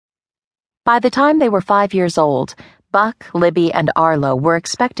By the time they were 5 years old, Buck, Libby, and Arlo were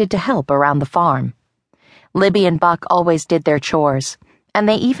expected to help around the farm. Libby and Buck always did their chores, and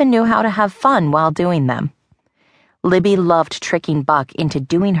they even knew how to have fun while doing them. Libby loved tricking Buck into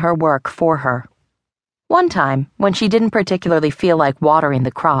doing her work for her. One time, when she didn't particularly feel like watering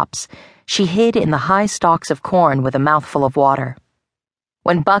the crops, she hid in the high stalks of corn with a mouthful of water.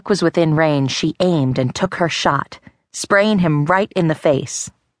 When Buck was within range, she aimed and took her shot, spraying him right in the face.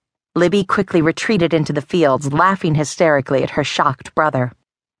 Libby quickly retreated into the fields, laughing hysterically at her shocked brother.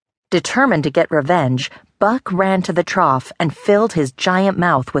 Determined to get revenge, Buck ran to the trough and filled his giant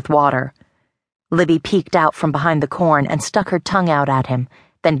mouth with water. Libby peeked out from behind the corn and stuck her tongue out at him,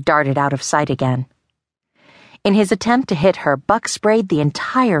 then darted out of sight again. In his attempt to hit her, Buck sprayed the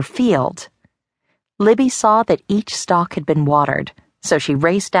entire field. Libby saw that each stalk had been watered, so she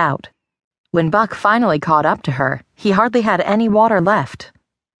raced out. When Buck finally caught up to her, he hardly had any water left.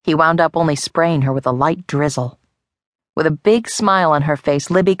 He wound up only spraying her with a light drizzle. With a big smile on her face,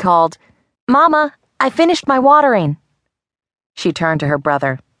 Libby called, "Mama, I finished my watering." She turned to her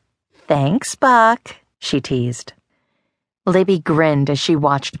brother. "Thanks, Buck," she teased. Libby grinned as she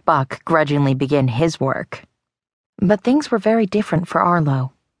watched Buck grudgingly begin his work. But things were very different for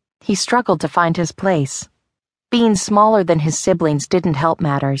Arlo. He struggled to find his place. Being smaller than his siblings didn't help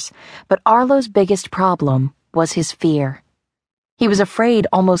matters, but Arlo's biggest problem was his fear. He was afraid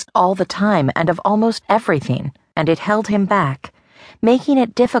almost all the time and of almost everything, and it held him back, making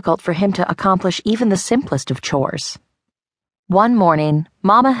it difficult for him to accomplish even the simplest of chores. One morning,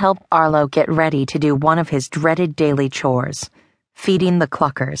 Mama helped Arlo get ready to do one of his dreaded daily chores, feeding the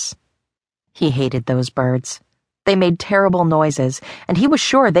cluckers. He hated those birds. They made terrible noises, and he was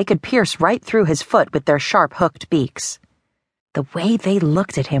sure they could pierce right through his foot with their sharp hooked beaks. The way they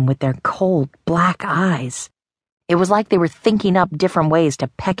looked at him with their cold, black eyes. It was like they were thinking up different ways to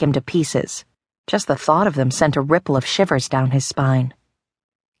peck him to pieces. Just the thought of them sent a ripple of shivers down his spine.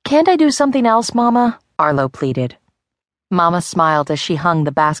 "Can't I do something else, Mama?" Arlo pleaded. Mama smiled as she hung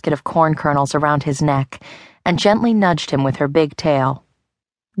the basket of corn kernels around his neck and gently nudged him with her big tail.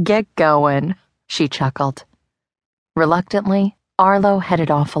 "Get going," she chuckled. Reluctantly, Arlo headed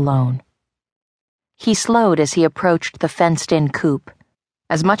off alone. He slowed as he approached the fenced-in coop.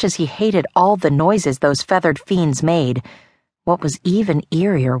 As much as he hated all the noises those feathered fiends made, what was even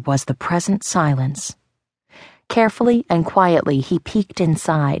eerier was the present silence. Carefully and quietly he peeked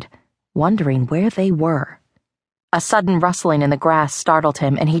inside, wondering where they were. A sudden rustling in the grass startled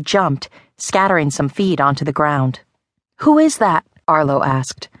him, and he jumped, scattering some feed onto the ground. "Who is that?" Arlo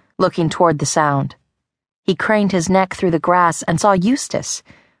asked, looking toward the sound. He craned his neck through the grass and saw Eustace,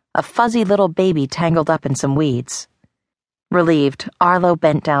 a fuzzy little baby tangled up in some weeds. Relieved, Arlo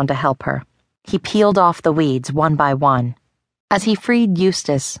bent down to help her. He peeled off the weeds one by one. As he freed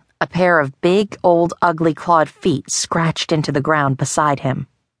Eustace, a pair of big, old, ugly clawed feet scratched into the ground beside him.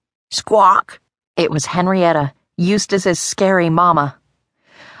 "Squawk!" It was Henrietta, Eustace's scary mama.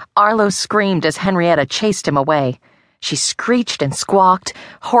 Arlo screamed as Henrietta chased him away. She screeched and squawked,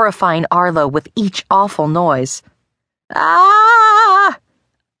 horrifying Arlo with each awful noise. "Ah!"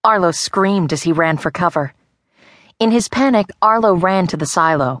 Arlo screamed as he ran for cover. In his panic, Arlo ran to the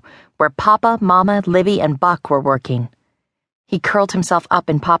silo, where Papa, Mama, Libby, and Buck were working. He curled himself up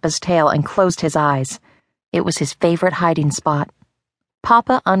in Papa's tail and closed his eyes. It was his favorite hiding spot.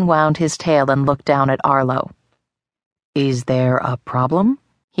 Papa unwound his tail and looked down at Arlo. "Is there a problem?"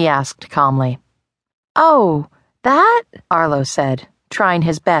 he asked calmly. "Oh, that?" Arlo said, trying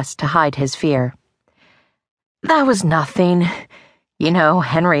his best to hide his fear. "That was nothing. You know,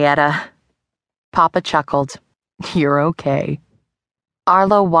 Henrietta." Papa chuckled. "You're okay."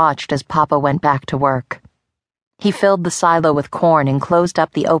 Arlo watched as Papa went back to work. He filled the silo with corn and closed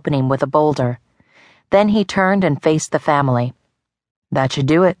up the opening with a boulder. Then he turned and faced the family. "That should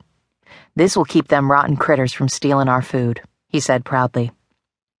do it. This will keep them rotten critters from stealing our food," he said proudly.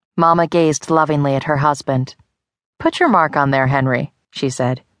 Mama gazed lovingly at her husband. "Put your mark on there, Henry," she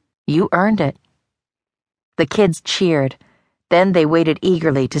said. "You earned it." The kids cheered. Then they waited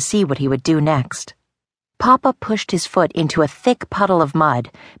eagerly to see what he would do next. Papa pushed his foot into a thick puddle of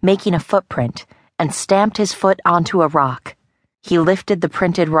mud, making a footprint, and stamped his foot onto a rock. He lifted the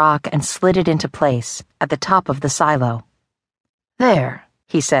printed rock and slid it into place at the top of the silo. "There,"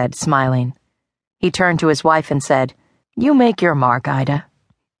 he said, smiling. He turned to his wife and said, "You make your mark, Ida."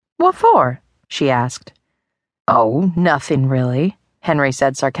 "What for?" she asked. "Oh, nothing really," Henry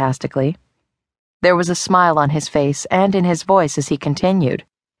said sarcastically. There was a smile on his face and in his voice as he continued.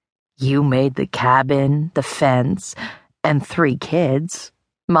 "You made the cabin, the fence, and 3 kids."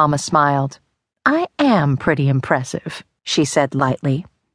 Mama smiled. "I am pretty impressive," she said lightly.